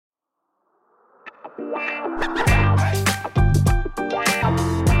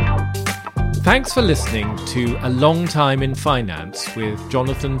Thanks for listening to A Long Time in Finance with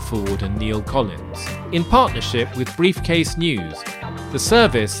Jonathan Ford and Neil Collins, in partnership with Briefcase News, the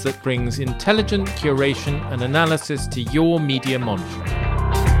service that brings intelligent curation and analysis to your media monitoring.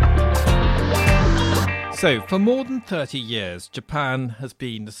 So, for more than 30 years, Japan has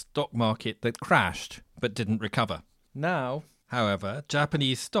been the stock market that crashed but didn't recover. Now, however,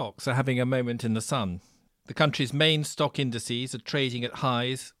 Japanese stocks are having a moment in the sun. The country's main stock indices are trading at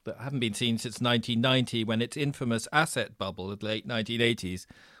highs that haven't been seen since 1990, when its infamous asset bubble of the late 1980s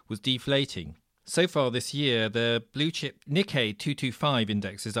was deflating. So far this year, the blue-chip Nikkei 225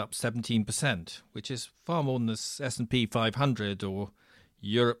 index is up 17%, which is far more than the S&P 500 or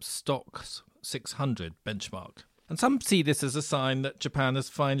Europe's Stoxx 600 benchmark. And some see this as a sign that Japan has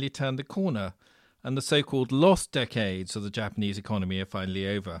finally turned the corner, and the so-called lost decades of the Japanese economy are finally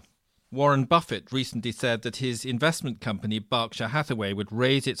over. Warren Buffett recently said that his investment company Berkshire Hathaway would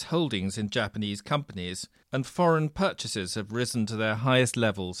raise its holdings in Japanese companies, and foreign purchases have risen to their highest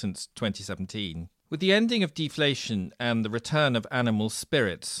level since 2017. With the ending of deflation and the return of animal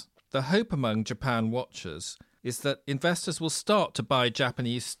spirits, the hope among Japan watchers is that investors will start to buy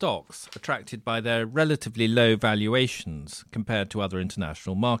Japanese stocks, attracted by their relatively low valuations compared to other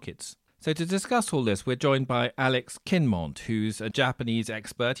international markets. So to discuss all this, we're joined by Alex Kinmont, who's a Japanese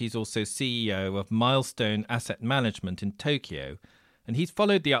expert. He's also CEO of Milestone Asset Management in Tokyo, and he's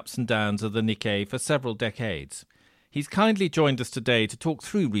followed the ups and downs of the Nikkei for several decades. He's kindly joined us today to talk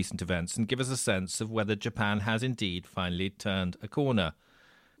through recent events and give us a sense of whether Japan has indeed finally turned a corner.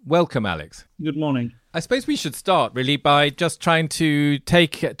 Welcome, Alex. Good morning. I suppose we should start really by just trying to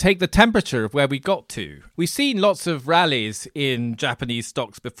take the temperature of where we got to. We've seen lots of rallies in Japanese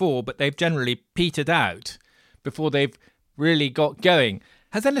stocks before, but they've generally petered out before they've really got going.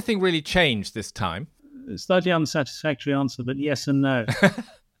 Has anything really changed this time? A slightly unsatisfactory answer, but yes and no.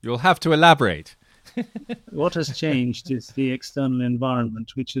 You'll have to elaborate. What has changed is the external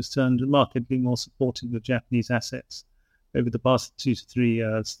environment, which has turned markedly more supportive of Japanese assets over the past 2 to 3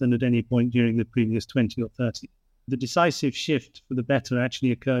 years than at any point during the previous 20 or 30. The decisive shift for the better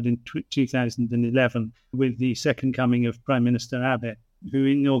actually occurred in 2011 with the second coming of Prime Minister Abe, who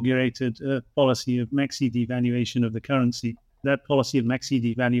inaugurated a policy of maxi devaluation of the currency. That policy of maxi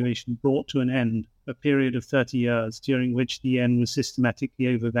devaluation brought to an end a period of 30 years during which the yen was systematically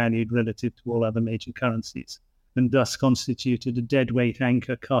overvalued relative to all other major currencies, and thus constituted a deadweight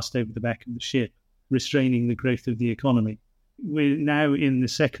anchor cast over the back of the ship, restraining the growth of the economy. We're now in the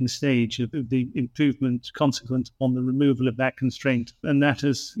second stage of the improvement consequent on the removal of that constraint, and that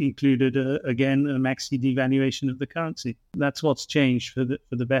has included, again, a maxi devaluation of the currency. That's what's changed for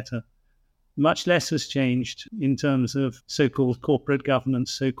the better. Much less has changed in terms of so-called corporate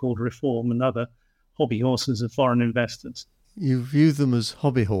governance, so-called reform, and other hobby horses of foreign investors. You view them as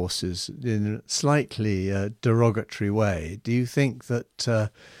hobby horses in a slightly derogatory way. Do you think that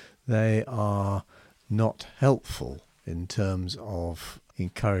they are not helpful in terms of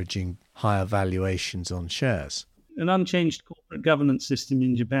encouraging higher valuations on shares? An unchanged corporate governance system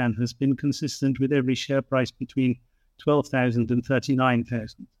in Japan has been consistent with every share price between 12,000 and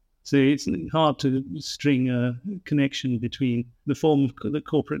 39,000. So it's hard to string a connection between the form that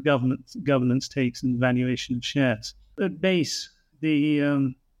corporate governance takes and the valuation of shares. At base,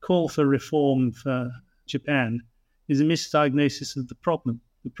 the call for reform for Japan is a misdiagnosis of the problem.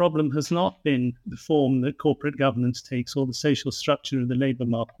 The problem has not been the form that corporate governance takes or the social structure of the labour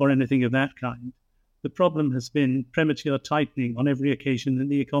market or anything of that kind. The problem has been premature tightening on every occasion that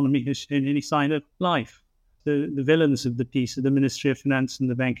the economy has shown any sign of life. The villains of the piece are the Ministry of Finance and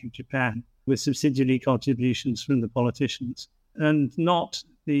the Bank of Japan, with subsidiary contributions from the politicians, and not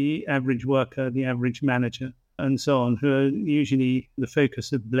the average worker, the average manager, and so on, who are usually the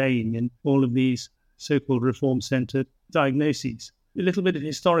focus of blame in all of these so-called reform-centred diagnoses. A little bit of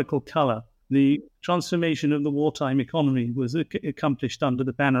historical colour. The transformation of the wartime economy was accomplished under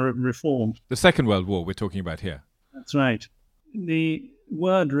the banner of reform. The Second World War we're talking about here. That's right. The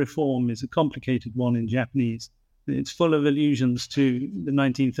word reform is a complicated one in Japanese. It's full of allusions to the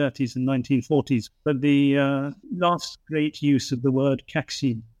 1930s and 1940s. But the last great use of the word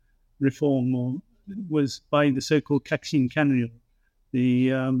kakushin, reform, was by the so-called Kakushin Kanryo,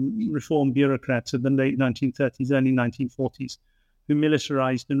 the reform bureaucrats of the late 1930s, early 1940s, who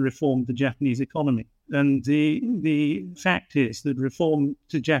militarized and reformed the Japanese economy. And the fact is that reform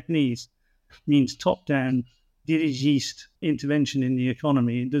to Japanese means top-down, dirigiste intervention in the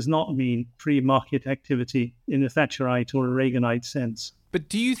economy. It does not mean free market activity in a Thatcherite or a Reaganite sense. But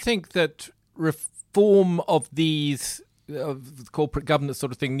do you think that reform of these of corporate governance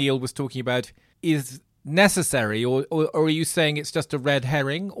sort of thing Neil was talking about is necessary, or are you saying it's just a red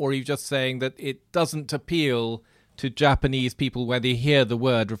herring, or are you just saying that it doesn't appeal to Japanese people when they hear the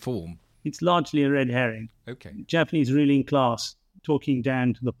word reform? It's largely a red herring. Okay. Japanese ruling class talking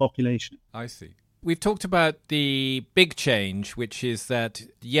down to the population. I see. We've talked about the big change, which is that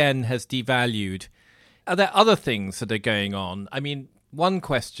yen has devalued. Are there other things that are going on? I mean, one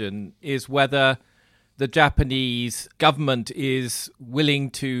question is whether the Japanese government is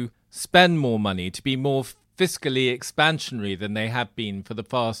willing to spend more money, to be more fiscally expansionary than they have been for the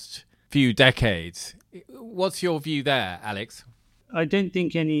past few decades. What's your view there, Alex? I don't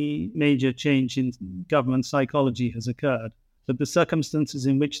think any major change in government psychology has occurred, but the circumstances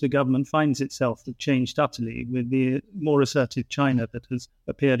in which the government finds itself have changed utterly with the more assertive China that has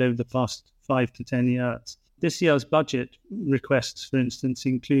appeared over the past 5 to 10 years. This year's budget requests, for instance,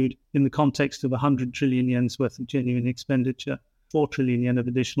 include, in the context of 100 trillion yen's worth of genuine expenditure, 4 trillion yen of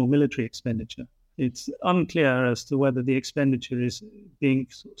additional military expenditure. It's unclear as to whether the expenditure is being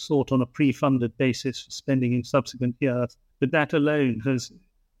sought on a pre-funded basis for spending in subsequent years, but that alone has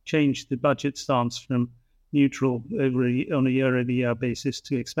changed the budget stance from neutral on a year-over-year basis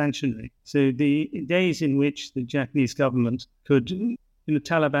to expansionary. So the days in which the Japanese government could, in a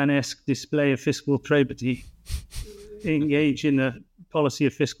Taliban-esque display of fiscal probity, engage in a policy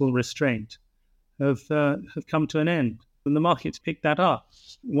of fiscal restraint have come to an end. And the markets picked that up.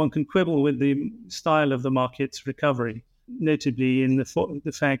 One can quibble with the style of the market's recovery, notably in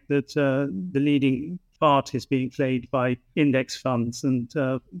the fact that the leading part is being played by index funds and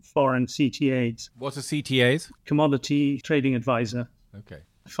foreign CTAs. What are CTAs? Commodity Trading Advisor. Okay.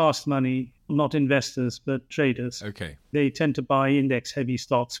 Fast money, not investors, but traders. Okay. They tend to buy index-heavy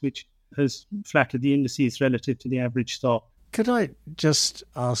stocks, which has flattered the indices relative to the average stock. Could I just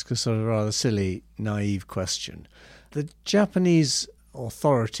ask a sort of rather silly, naive question? The Japanese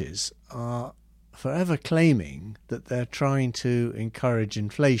authorities are forever claiming that they're trying to encourage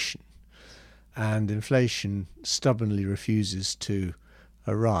inflation, and inflation stubbornly refuses to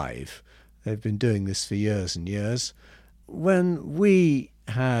arrive. They've been doing this for years and years. When we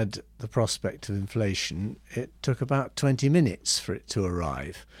had the prospect of inflation, it took about 20 minutes for it to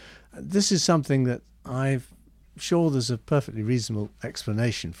arrive. This is something that I'm sure there's a perfectly reasonable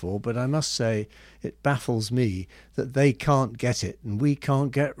explanation for, but I must say it baffles me that they can't get it and we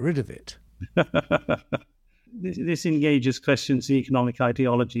can't get rid of it. This engages questions of economic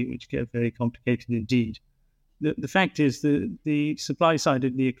ideology, which get very complicated indeed. The fact is that the supply side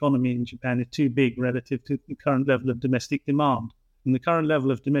of the economy in Japan is too big relative to the current level of domestic demand. And the current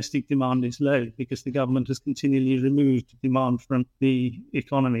level of domestic demand is low because the government has continually removed demand from the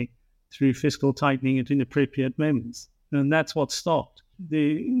economy through fiscal tightening at inappropriate moments. And that's what stopped.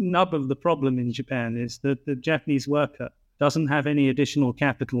 The nub of the problem in Japan is that the Japanese worker doesn't have any additional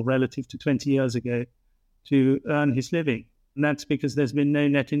capital relative to 20 years ago to earn his living. And that's because there's been no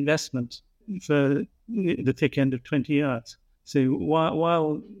net investment for the thick end of 20 years. So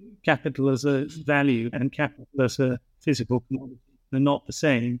while capital as a value and capital as a physical commodity are not the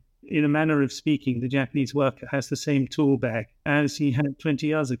same, in a manner of speaking, the Japanese worker has the same tool bag as he had 20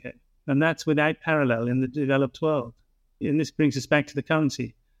 years ago. And that's without parallel in the developed world. And this brings us back to the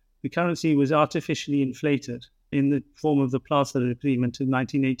currency. The currency was artificially inflated in the form of the Plaza Agreement in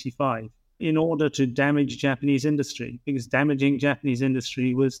 1985 in order to damage Japanese industry, because damaging Japanese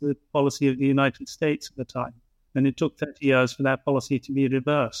industry was the policy of the United States at the time. And it took 30 years for that policy to be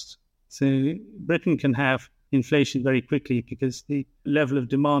reversed. So Britain can have inflation very quickly because the level of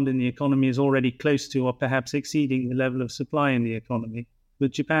demand in the economy is already close to or perhaps exceeding the level of supply in the economy.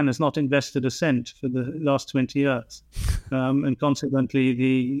 But Japan has not invested a cent for the last 20 years. And consequently,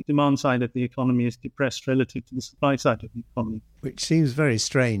 the demand side of the economy is depressed relative to the supply side of the economy. Which seems very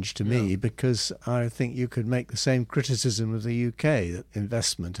strange to me, because I think you could make the same criticism of the UK, that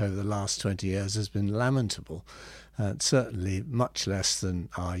investment over the last 20 years has been lamentable, and certainly much less than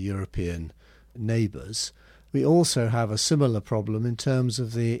our European neighbours. We also have a similar problem in terms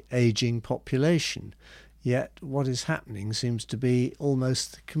of the ageing population. Yet what is happening seems to be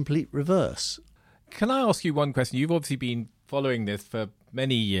almost the complete reverse. Can I ask you one question? You've obviously been following this for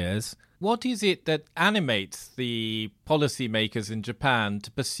many years. What is it that animates the policymakers in Japan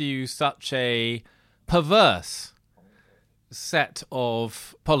to pursue such a perverse set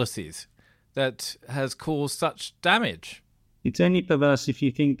of policies that has caused such damage? It's only perverse if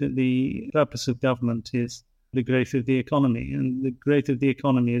you think that the purpose of government is the growth of the economy, and the growth of the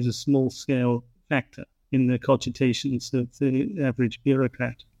economy is a small-scale factor in the cogitations of the average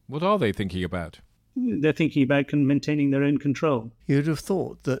bureaucrat. What are they thinking about? They're thinking about maintaining their own control. You'd have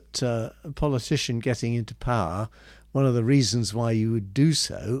thought that a politician getting into power one of the reasons why you would do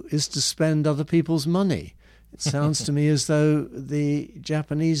so is to spend other people's money. It sounds to me as though the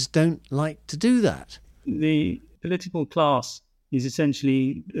Japanese don't like to do that. The political class is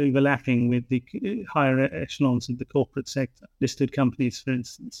essentially overlapping with the higher echelons of the corporate sector, listed companies, for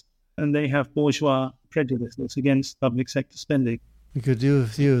instance. And they have bourgeois prejudices against public sector spending. We could do a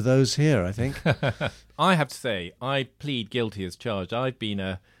few of those here, I think. I have to say, I plead guilty as charged. I've been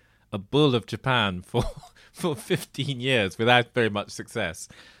a bull of Japan for 15 years without very much success.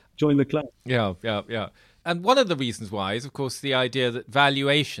 Join the club. Yeah. And one of the reasons why is, of course, the idea that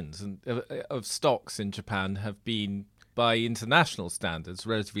valuations of stocks in Japan have been, by international standards,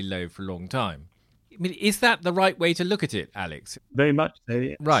 relatively low for a long time. I mean, is that the right way to look at it, Alex? Very much so,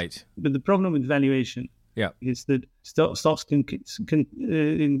 yes. Right. But the problem with valuation is that stocks can,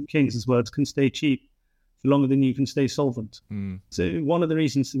 in Keynes's words, can stay cheap for longer than you can stay solvent. So one of the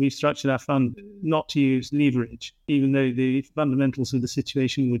reasons that we've structured our fund not to use leverage, even though the fundamentals of the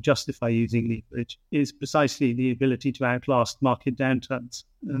situation would justify using leverage, is precisely the ability to outlast market downturns.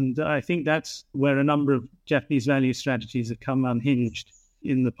 And I think that's where a number of Japanese value strategies have come unhinged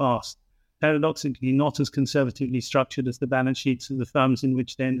in the past. Paradoxically, not as conservatively structured as the balance sheets of the firms in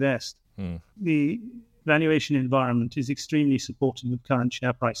which they invest. The valuation environment is extremely supportive of current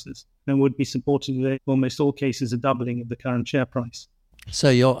share prices and would be supportive of almost all cases a doubling of the current share price.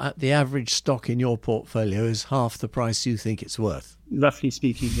 So the average stock in your portfolio is half the price you think it's worth? Roughly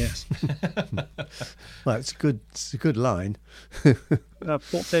speaking, yes. Well, it's a good line. Our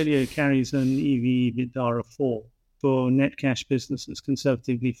portfolio carries an EV/EBITDA of 4 for net cash businesses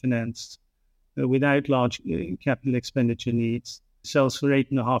conservatively financed without large capital expenditure needs. Sells for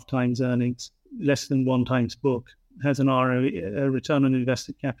 8.5 times earnings, less than 1 times book, has an ROE, a return on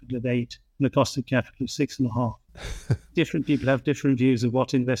invested capital of 8 and a cost of capital of 6.5. Different people have different views of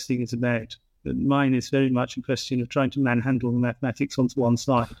what investing is about, but mine is very much a question of trying to manhandle the mathematics onto one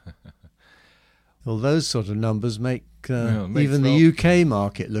side. Well, those sort of numbers make even the UK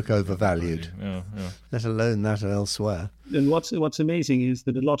market look overvalued, let alone that elsewhere. And what's amazing is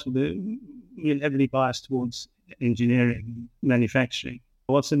that a lot of we're heavily biased towards engineering, manufacturing.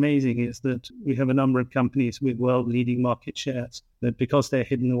 What's amazing is that we have a number of companies with world-leading market shares that, because they're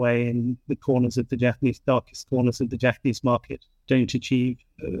hidden away in the darkest corners of the Japanese market, don't achieve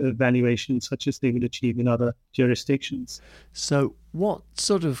a valuation such as they would achieve in other jurisdictions. So what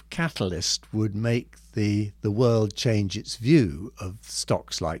sort of catalyst would make the world change its view of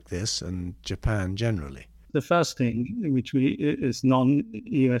stocks like this and Japan generally? The first thing, which we as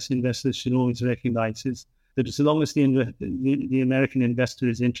non-US investors should always recognize, is that as long as the American investor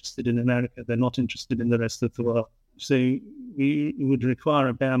is interested in America, they're not interested in the rest of the world. So we would require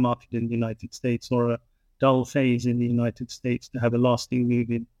a bear market in the United States or a dull phase in the United States to have a lasting move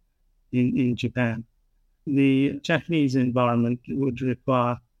in Japan. The Japanese environment would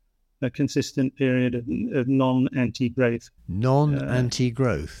require a consistent period of non-anti-growth.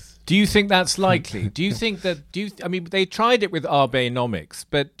 Non-anti-growth? Do you think that's likely? I mean, they tried it with Abenomics,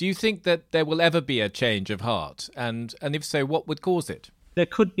 but do you think that there will ever be a change of heart? And if so, what would cause it? There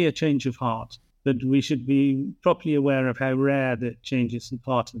could be a change of heart, but we should be properly aware of how rare the changes in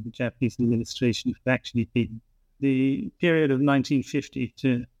part of the Japanese administration have actually been. The period of 1950 to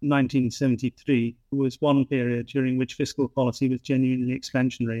 1973 was one period during which fiscal policy was genuinely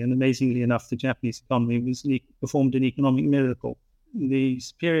expansionary, and amazingly enough, the Japanese economy performed an economic miracle. The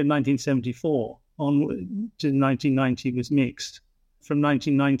period 1974 on to 1990 was mixed. From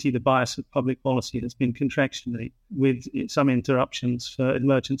 1990, the bias of public policy has been contractionary, with some interruptions for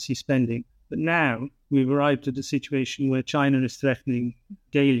emergency spending. But now we've arrived at a situation where China is threatening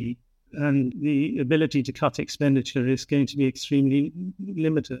daily, and the ability to cut expenditure is going to be extremely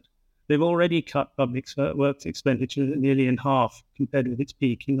limited. They've already cut public works expenditure nearly in half compared with its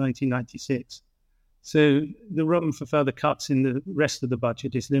peak in 1996. So the room for further cuts in the rest of the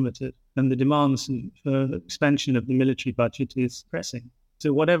budget is limited, and the demands for expansion of the military budget is pressing.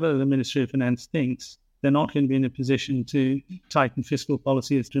 So whatever the Ministry of Finance thinks, they're not going to be in a position to tighten fiscal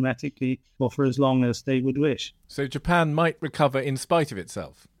policy as dramatically or for as long as they would wish. So Japan might recover in spite of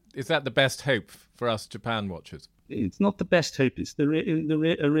itself. Is that the best hope for us Japan watchers? It's not the best hope. It's a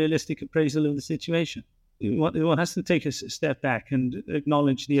realistic appraisal of the situation. One has to take a step back and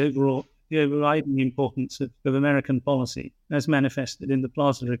acknowledge the overriding importance of American policy as manifested in the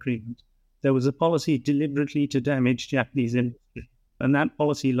Plaza Agreement. There was a policy deliberately to damage Japanese industry, and that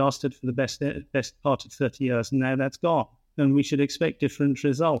policy lasted for the best part of 30 years, and now that's gone, and we should expect different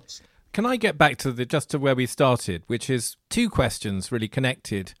results. Can I get back to just to where we started, which is two questions really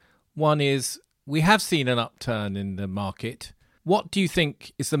connected. One is, we have seen an upturn in the market. What do you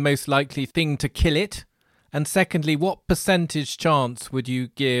think is the most likely thing to kill it? And secondly, what percentage chance would you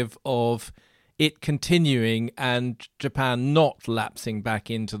give of it continuing and Japan not lapsing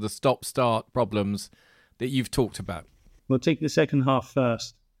back into the stop-start problems that you've talked about? We'll take the second half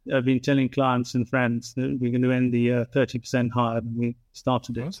first. I've been telling clients and friends that we're going to end the year 30% higher than we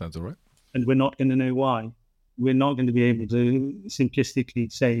started it. That sounds all right. And we're not going to know why. We're not going to be able to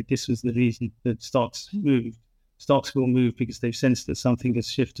simplistically say this was the reason that stocks moved. Stocks will move because they've sensed that something has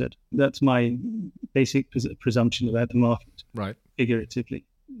shifted. That's my basic presumption about the market, right? Figuratively.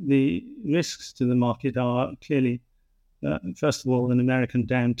 The risks to the market are clearly, first of all, an American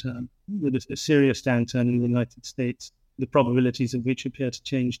downturn, with a serious downturn in the United States, the probabilities of which appear to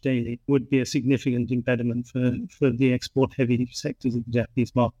change daily, would be a significant impediment for the export-heavy sectors of the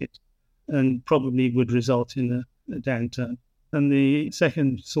Japanese market, and probably would result in a downturn. And the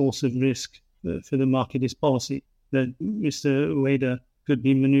second source of risk for the market is policy, that Mr. Ueda could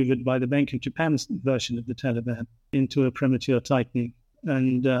be maneuvered by the Bank of Japan's version of the Taliban into a premature tightening.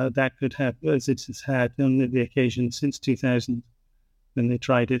 And that could have, as it has had on the occasion since 2000, when they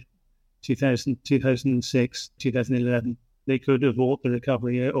tried it, 2000, 2006, 2011, they could abort the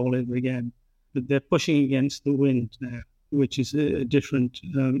recovery all over again. But they're pushing against the wind now, which is a different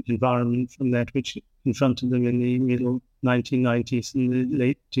environment from that which confronted them in the middle 1990s and the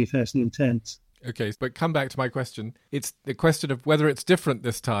late 2010s. Okay, but come back to my question. It's the question of whether it's different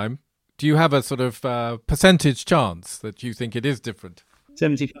this time. Do you have a sort of percentage chance that you think it is different?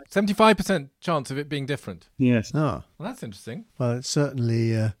 75. 75% chance of it being different? Yes. Ah. Well, that's interesting. Well, it's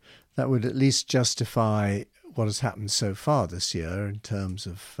certainly, that would at least justify what has happened so far this year in terms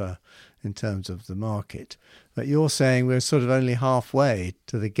of the market. But you're saying we're sort of only halfway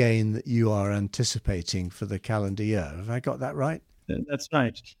to the gain that you are anticipating for the calendar year. Have I got that right? That's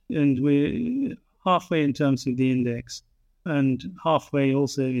right. And we're halfway in terms of the index, and halfway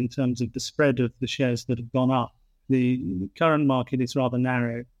also in terms of the spread of the shares that have gone up. The current market is rather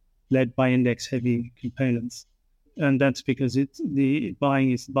narrow, led by index-heavy components. And that's because the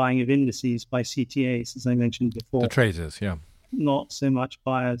buying of indices by CTAs, as I mentioned before. The traders, yeah. Not so much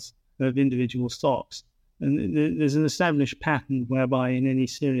buyers of individual stocks. And there's an established pattern whereby in any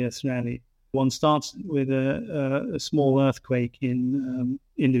serious rally, one starts with a small earthquake in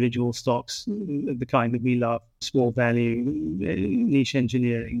individual stocks, the kind that we love, small value, niche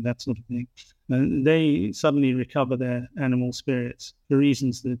engineering, that sort of thing. And they suddenly recover their animal spirits for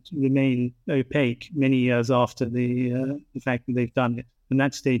reasons that remain opaque many years after the fact that they've done it. And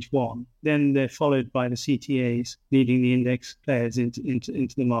that's stage one. Then they're followed by the CTAs leading the index players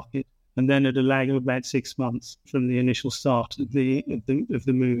into the market. And then at a lag of about 6 months from the initial start of the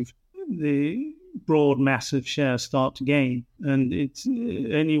move, the broad mass of shares start to gain. And it's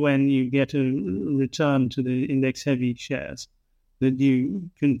only when you get a return to the index-heavy shares that you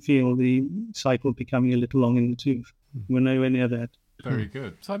can feel the cycle becoming a little long in the tooth. We're nowhere near that. Very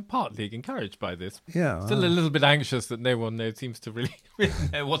good. So I'm partly encouraged by this. Yeah. Still a little bit anxious that no one seems to really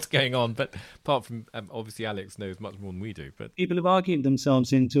know what's going on. But apart from, obviously, Alex knows much more than we do. But people have argued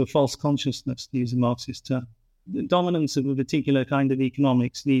themselves into a false consciousness, to use a Marxist term. The dominance of a particular kind of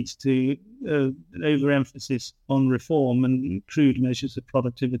economics leads to an overemphasis on reform and crude measures of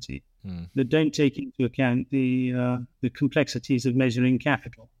productivity that don't take into account the complexities of measuring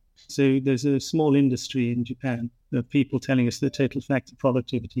capital. So there's a small industry in Japan of people telling us that total factor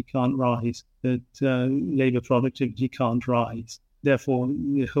productivity can't rise, that labour productivity can't rise. Therefore,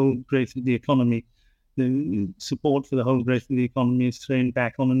 the whole growth of the economy, the support for the whole growth of the economy is thrown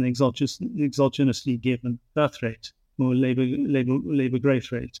back on an exogenously given birth rate or labour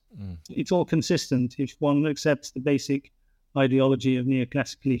growth rate. It's all consistent if one accepts the basic ideology of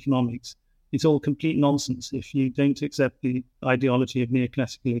neoclassical economics. It's all complete nonsense if you don't accept the ideology of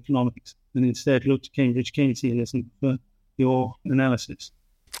neoclassical economics and instead look to Cambridge Keynesianism for your analysis.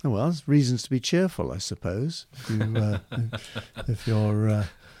 Well, there's reasons to be cheerful, I suppose, if you're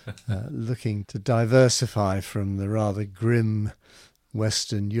looking to diversify from the rather grim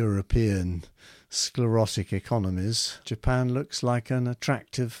Western European sclerotic economies. Japan looks like an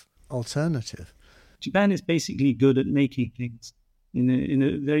attractive alternative. Japan is basically good at making things in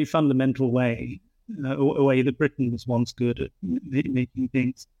a very fundamental way, a way that Britain was once good at making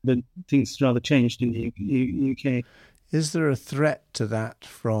things, but things rather changed in the UK. Is there a threat to that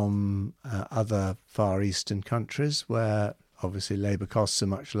from other Far Eastern countries where obviously labour costs are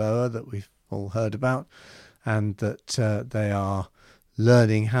much lower, that we've all heard about, and that they are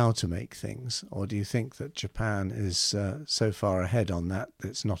learning how to make things? Or do you think that Japan is so far ahead on that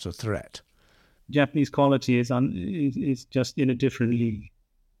it's not a threat? Japanese quality is just in a different league.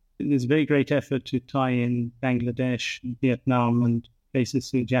 There's a very great effort to tie in Bangladesh, Vietnam, and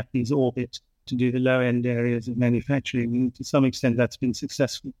places to Japanese orbit to do the low-end areas of manufacturing. And to some extent, that's been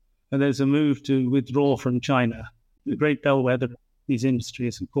successful. And there's a move to withdraw from China. The great bellwether of these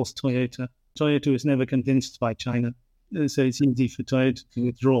industries, of course, Toyota. Toyota was never convinced by China, so it's easy for Toyota to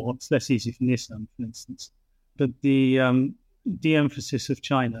withdraw. It's less easy for Nissan, for instance. But the de-emphasis of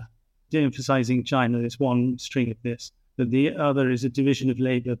China, de-emphasizing China is one string of this. But the other is a division of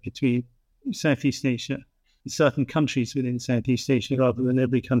labor between Southeast Asia, certain countries within Southeast Asia rather than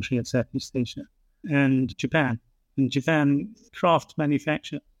every country in Southeast Asia, and Japan. In Japan, craft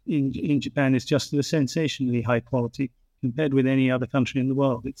manufacture in Japan is just of a sensationally high quality compared with any other country in the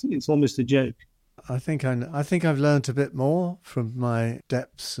world. It's almost a joke. I think I've learned a bit more from my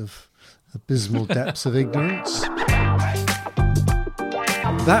abysmal depths of ignorance.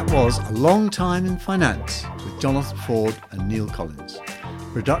 That was A Long Time in Finance with Jonathan Ford and Neil Collins.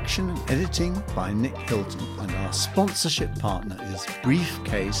 Production and editing by Nick Hilton, and our sponsorship partner is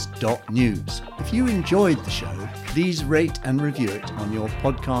Briefcase.News. If you enjoyed the show, please rate and review it on your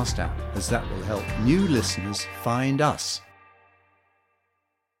podcast app, as that will help new listeners find us.